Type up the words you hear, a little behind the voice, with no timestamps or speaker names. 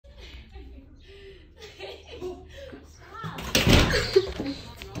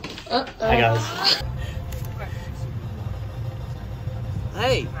Hi guys.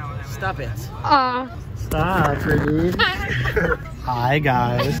 Hey, stop it. Stop, Brittany. Hi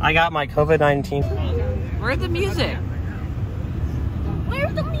guys. I got my COVID-19. Where's the music?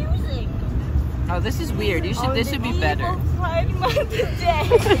 Where's the music? Oh, this is weird. You should. This should be better. Pride Month today.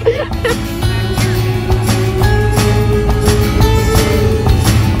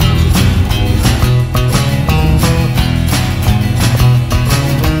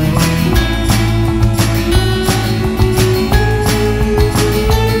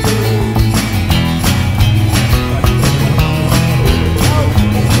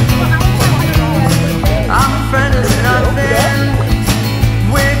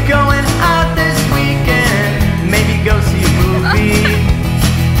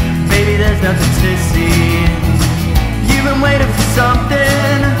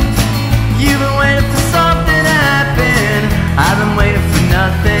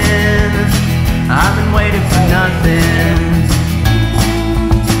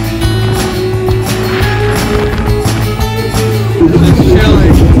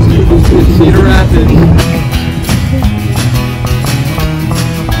 Cedar Rapids.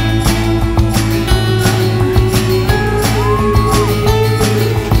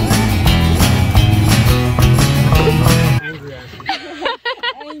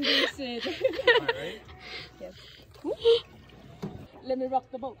 Angry Sid. Alright. Yes. Let me rock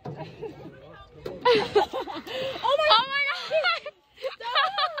the boat. Oh my god!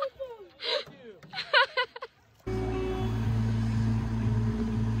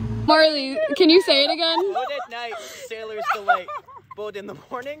 Marley, can you say it again? Boat at night, sailor's delight. Boat in the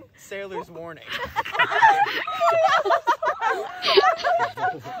morning, sailor's warning.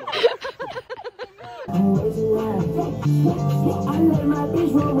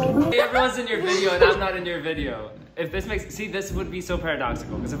 Everyone's in your video and I'm not in your video. If this makes, see, this would be so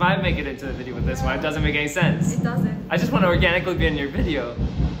paradoxical, because if I make it into the video with this one, it doesn't make any sense. It doesn't. I just want to organically be in your video.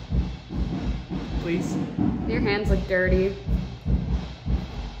 Please. Your hands look dirty.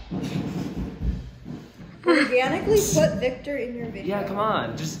 Organically put Victor in your video. Yeah, come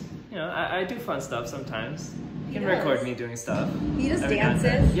on. Just, you know, I do fun stuff sometimes. You can record me doing stuff. He does Every now and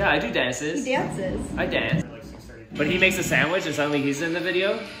then. dances. Yeah, I do dances. He dances. I dance. But he makes a sandwich and suddenly he's in the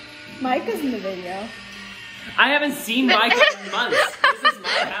video? Mike is in the video. I haven't seen Mike in months. This is my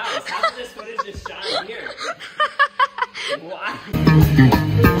house. How did this footage just shot here? Why?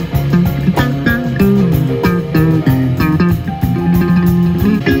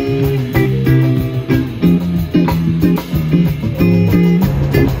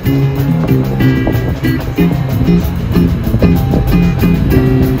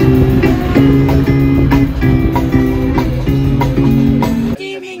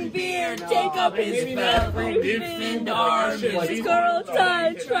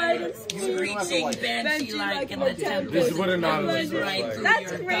 This is what anonymous looks like.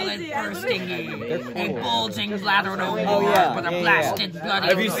 That's crazy. A bulging bladder with a blasted bloody.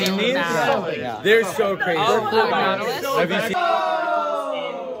 Have you seen these? Yeah. They're so crazy. Oh, Have you seen?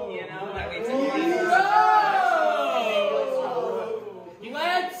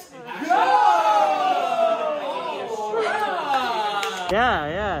 Let's go!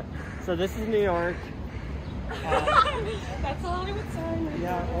 Yeah. So this is New York. That's a Hollywood sign.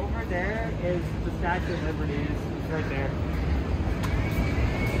 Yeah, over there is the Statue of Liberty. It's right there.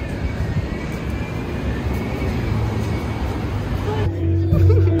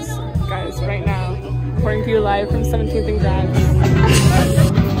 Guys, right now, pouring to you live from 17th and Grand.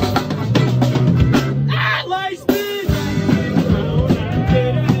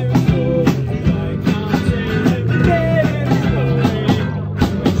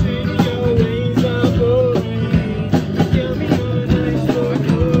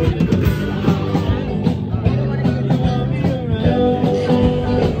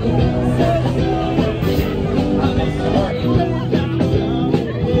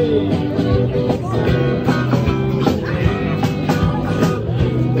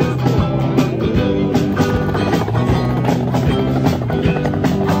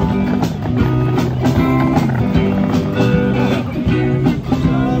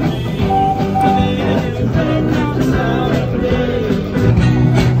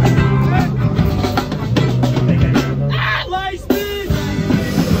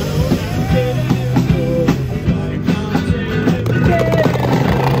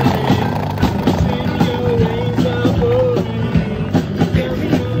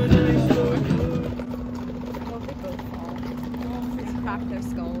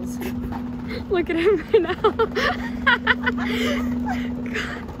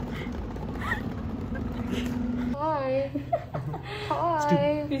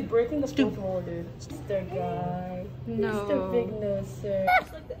 Hi. He's breaking the fourth wall, dude. Mr. Guy. No. Mr. Big Nose, sir.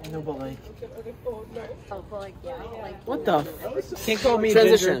 No, but like, Oh, but like, yeah, like. what the? Can't call me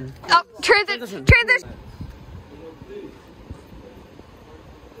Transition. Oh, transition.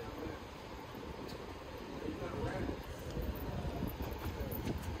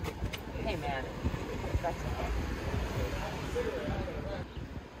 Hey man, that's okay.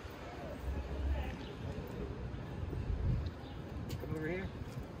 Come over here.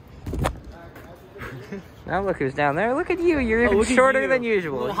 Now look who's down there. Look at you. You're even shorter than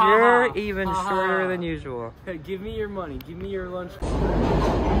usual. You're even shorter than usual. Hey, give me your money. Give me your lunch.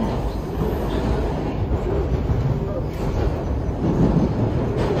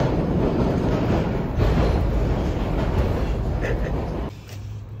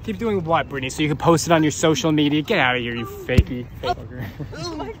 Keep doing what, Brittany? So you can post it on your social media? Get out of here, you fakey.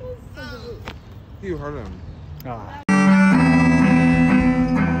 You heard him.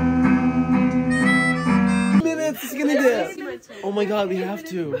 Minutes is gonna dip. Oh my god, we have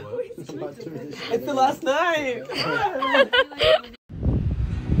to. It's the last night.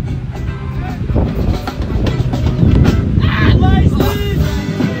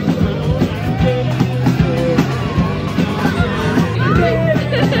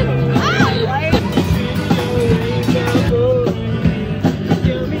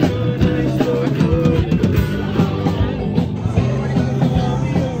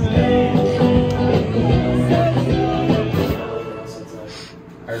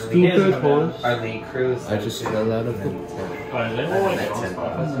 Stupid horse. Arlene Cruz. I just fell out of it.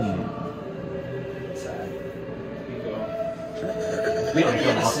 We don't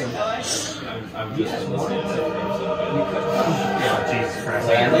get a single. I'm just Jesus Christ.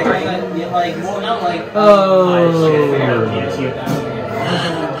 Like, well, not like. Oh.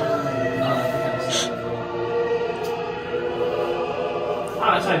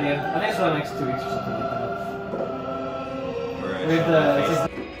 That's fine, man. I think it's for the next 2 weeks or something like that. With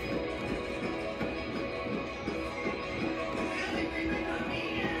the.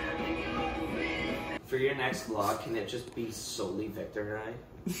 For your next vlog, can it just be solely Victor and I?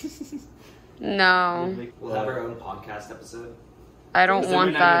 No, We'll have our own podcast episode. I don't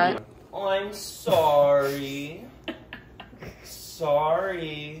want that. I'm sorry.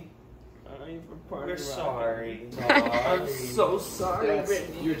 Sorry. We're sorry. I'm so sorry,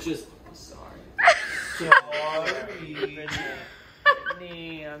 Brittany. You're just sorry. Sorry,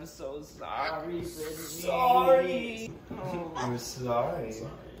 Brittany. I'm so sorry, Brittany. Sorry. Oh. I'm sorry.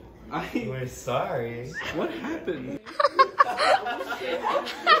 We're sorry. What happened?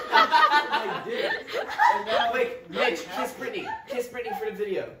 Wait, Mitch, kiss Brittany. Kiss Brittany for the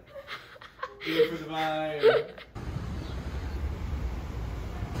video. Do it for the vibe.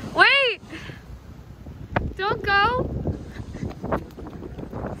 Wait! Don't go!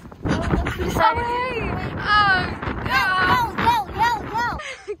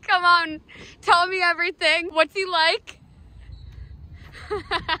 Come on, tell me everything. What's he like?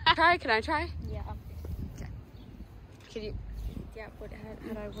 Can I try? Yeah. Can you? Yeah,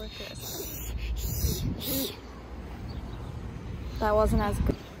 how do I work this? That wasn't as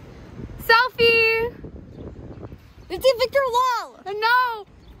good. Selfie! It's a Victor Wall! No!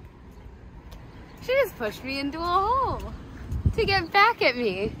 She just pushed me into a hole to get back at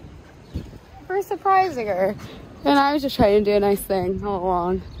me for surprising her. And I was just trying to do a nice thing all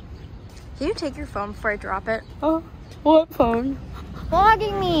along. Can you take your phone before I drop it? Oh, what phone?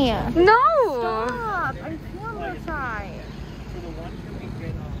 Vlogging me! No! Stop! I'm camera shy. For the one, can we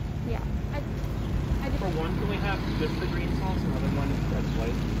get Yeah. for one, can we have just the green sauce and other one that's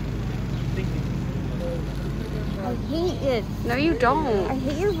white? I hate it. No, you don't. I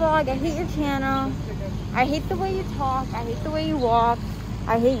hate your vlog. I hate your channel. I hate the way you talk. I hate the way you walk.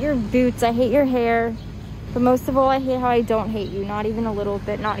 I hate your boots. I hate your hair. But most of all, I hate how I don't hate you. Not even a little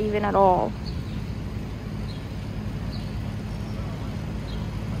bit. Not even at all.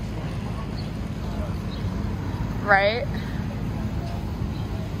 Right?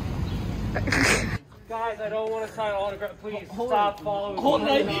 Guys, I don't want to sign autograph. Please stop following me. Hold on,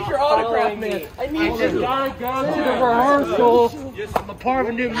 I need your autograph, man. I need I just gotta go to the rehearsal. I'm a part of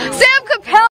a new movie.